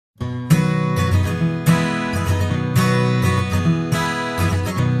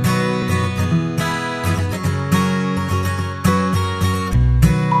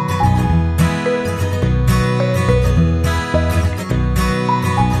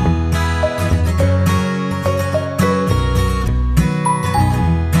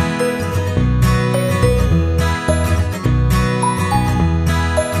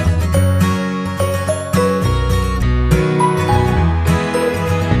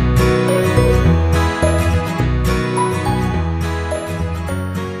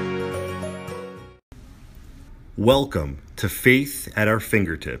Welcome to Faith at Our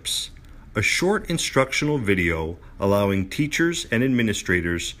Fingertips, a short instructional video allowing teachers and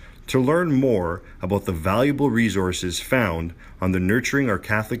administrators to learn more about the valuable resources found on the Nurturing Our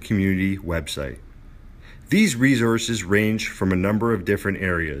Catholic Community website. These resources range from a number of different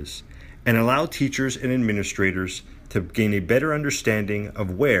areas and allow teachers and administrators to gain a better understanding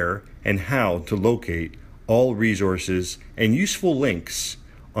of where and how to locate all resources and useful links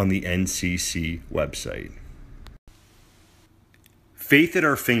on the NCC website. Faith at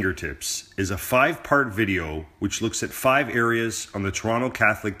Our Fingertips is a 5-part video which looks at 5 areas on the Toronto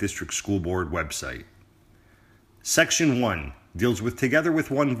Catholic District School Board website. Section 1 deals with Together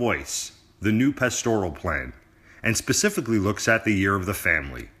with One Voice, the new pastoral plan, and specifically looks at the Year of the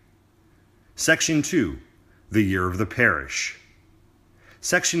Family. Section 2, the Year of the Parish.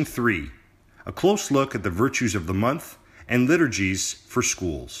 Section 3, a close look at the virtues of the month and liturgies for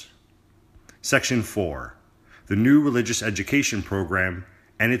schools. Section 4, the new religious education program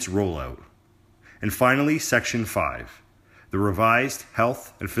and its rollout. And finally, Section 5, the revised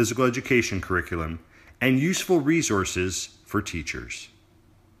health and physical education curriculum and useful resources for teachers.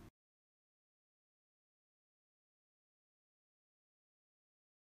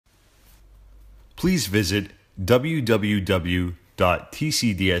 Please visit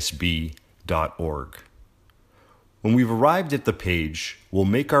www.tcdsb.org. When we've arrived at the page, we'll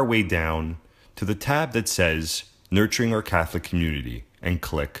make our way down to the tab that says Nurturing Our Catholic Community and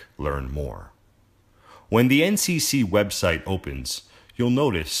click Learn More. When the NCC website opens, you'll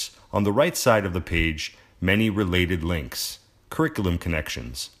notice on the right side of the page many related links, curriculum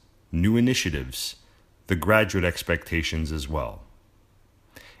connections, new initiatives, the graduate expectations as well.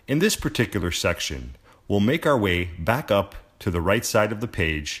 In this particular section, we'll make our way back up to the right side of the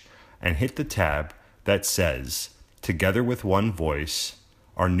page and hit the tab that says Together with One Voice,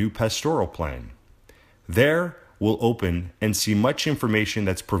 our new pastoral plan. There, we'll open and see much information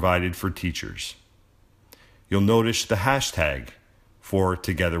that's provided for teachers. You'll notice the hashtag for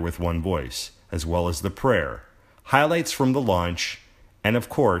Together with One Voice, as well as the prayer, highlights from the launch, and of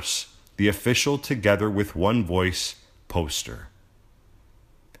course, the official Together with One Voice poster.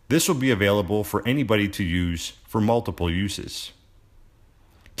 This will be available for anybody to use for multiple uses.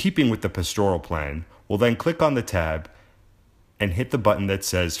 Keeping with the pastoral plan, we'll then click on the tab and hit the button that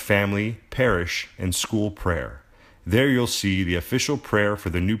says Family, Parish, and School Prayer. There you'll see the official prayer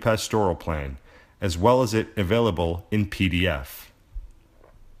for the new pastoral plan, as well as it available in PDF.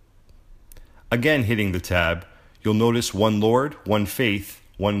 Again, hitting the tab, you'll notice One Lord, One Faith,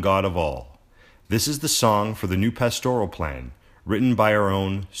 One God of All. This is the song for the new pastoral plan, written by our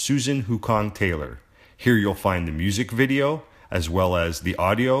own Susan Hukong Taylor. Here you'll find the music video, as well as the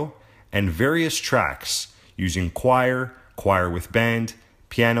audio, and various tracks using choir with band,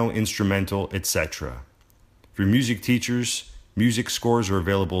 piano, instrumental, etc. For music teachers, music scores are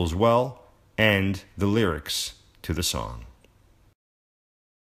available as well, and the lyrics to the song.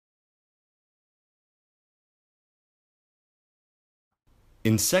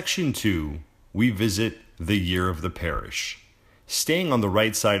 In Section 2, we visit the Year of the Parish. Staying on the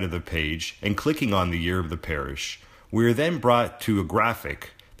right side of the page and clicking on the Year of the Parish, we are then brought to a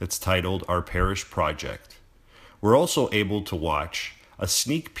graphic that's titled Our Parish Project. We're also able to watch a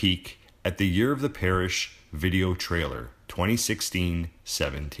sneak peek at the Year of the Parish video trailer,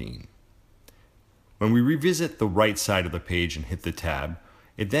 2016-17. When we revisit the right side of the page and hit the tab,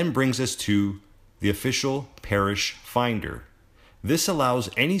 it then brings us to the official Parish Finder. This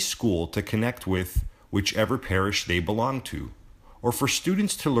allows any school to connect with whichever parish they belong to, or for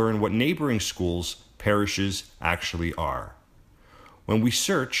students to learn what neighboring schools' parishes actually are. When we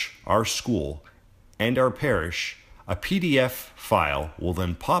search our school and our parish, a PDF file will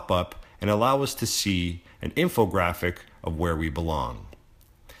then pop up and allow us to see an infographic of where we belong.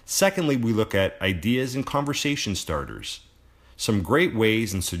 Secondly, we look at ideas and conversation starters, some great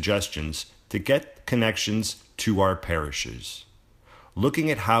ways and suggestions to get connections to our parishes, looking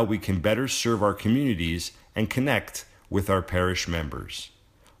at how we can better serve our communities and connect with our parish members.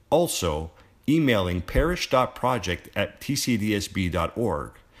 Also, emailing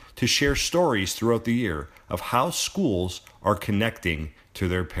parish.project@tcdsb.org to share stories throughout the year of how schools are connecting to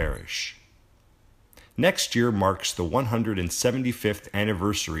their parish. Next year marks the 175th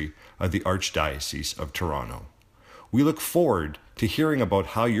anniversary of the Archdiocese of Toronto. We look forward to hearing about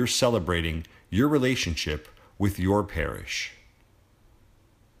how you're celebrating your relationship with your parish.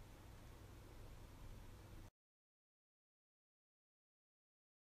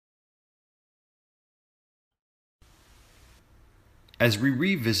 As we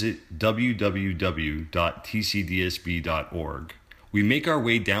revisit www.tcdsb.org, we make our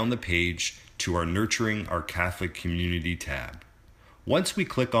way down the page to our Nurturing Our Catholic Community tab. Once we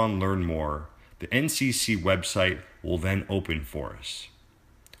click on Learn More, the NCC website will then open for us.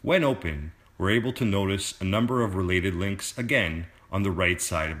 When open, we're able to notice a number of related links again on the right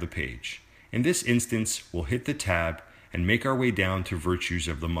side of the page. In this instance, we'll hit the tab and make our way down to Virtues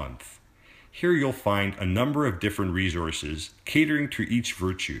of the Month. Here you'll find a number of different resources catering to each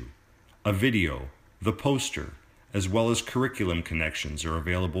virtue. A video, the poster, as well as curriculum connections are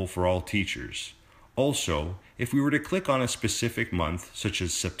available for all teachers. Also, if we were to click on a specific month, such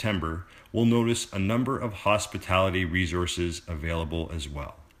as September, we'll notice a number of hospitality resources available as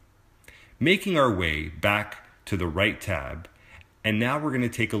well. Making our way back to the right tab, and now we're going to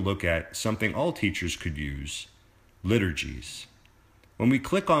take a look at something all teachers could use, liturgies. When we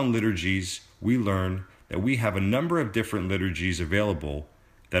click on liturgies, we learn that we have a number of different liturgies available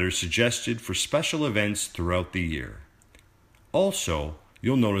that are suggested for special events throughout the year. Also,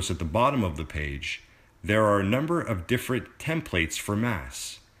 you'll notice at the bottom of the page, there are a number of different templates for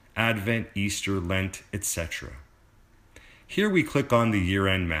Mass, Advent, Easter, Lent, etc. Here we click on the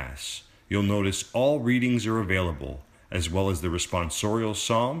year-end Mass. You'll notice all readings are available, as well as the responsorial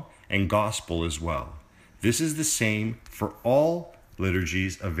psalm and gospel as well. This is the same for all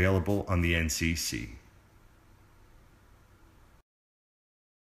liturgies available on the NCC.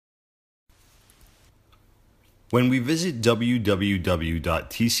 When we visit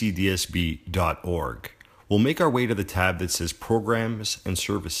www.tcdsb.org, we'll make our way to the tab that says Programs and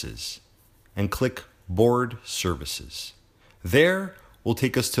Services and click Board Services. There will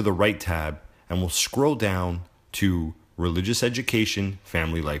take us to the right tab and we'll scroll down to Religious Education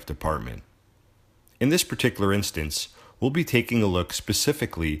Family Life Department. In this particular instance, we'll be taking a look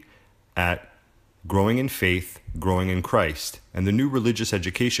specifically at Growing in Faith, Growing in Christ, and the new religious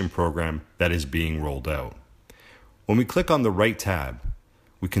education program that is being rolled out. When we click on the right tab,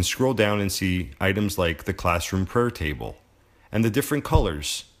 we can scroll down and see items like the classroom prayer table and the different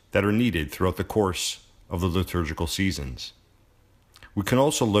colors that are needed throughout the course of the liturgical seasons. We can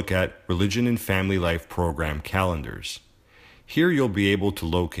also look at Religion and Family Life program calendars. Here you'll be able to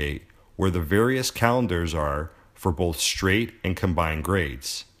locate where the various calendars are for both straight and combined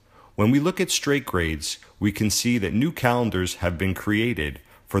grades. When we look at straight grades, we can see that new calendars have been created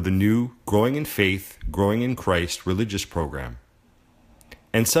for the new Growing in Faith, Growing in Christ religious program.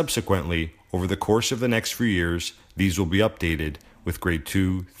 And subsequently, over the course of the next few years, these will be updated with grade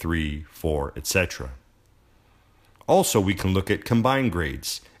 2, 3, 4, etc. Also, we can look at combined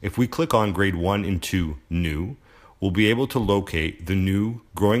grades. If we click on grade 1 and 2 New, we'll be able to locate the new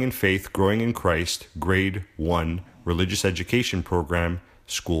Growing in Faith, Growing in Christ, grade 1 religious education program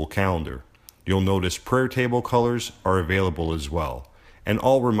school calendar. You'll notice prayer table colors are available as well, and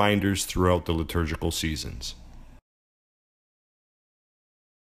all reminders throughout the liturgical seasons.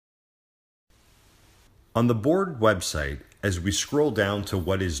 On the board website, as we scroll down to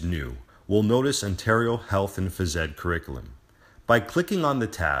what is new, we'll notice Ontario Health and Phys Ed curriculum. By clicking on the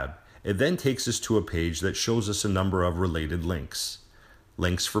tab, it then takes us to a page that shows us a number of related links.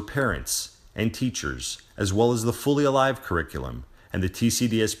 Links for parents and teachers, as well as the Fully Alive curriculum and the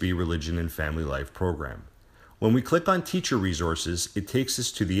TCDSB Religion and Family Life program. When we click on Teacher Resources, it takes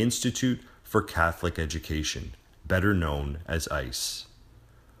us to the Institute for Catholic Education, better known as ICE.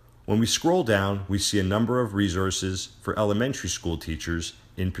 When we scroll down, we see a number of resources for elementary school teachers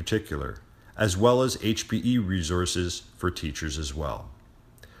in particular, as well as HPE resources for teachers as well.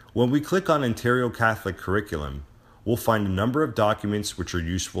 When we click on Ontario Catholic Curriculum, we'll find a number of documents which are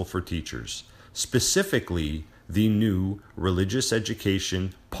useful for teachers, specifically the new Religious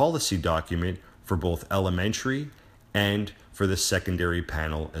Education Policy document for both elementary and for the secondary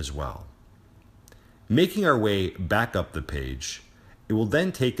panel as well. Making our way back up the page, it will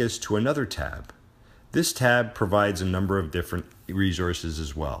then take us to another tab. This tab provides a number of different resources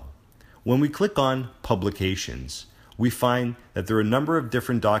as well. When we click on Publications, we find that there are a number of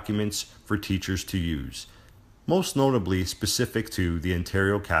different documents for teachers to use, most notably specific to the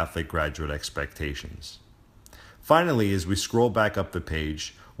Ontario Catholic Graduate Expectations. Finally, as we scroll back up the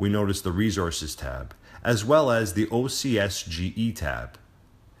page, we notice the Resources tab, as well as the OCSGE tab.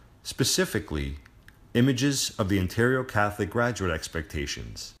 Specifically, images of the Ontario Catholic Graduate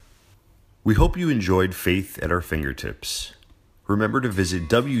Expectations. We hope you enjoyed Faith at Our Fingertips. Remember to visit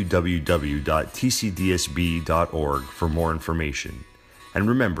www.tcdsb.org for more information. And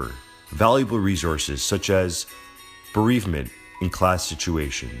remember, valuable resources such as bereavement in class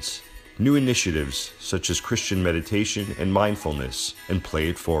situations, new initiatives such as Christian meditation and mindfulness and Play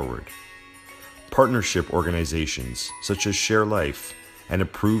It Forward, partnership organizations such as Share Life and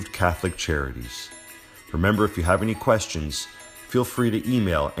approved Catholic charities. Remember, if you have any questions, feel free to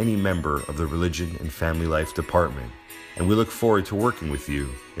email any member of the Religion and Family Life Department, and we look forward to working with you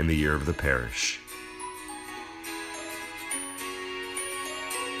in the year of the parish.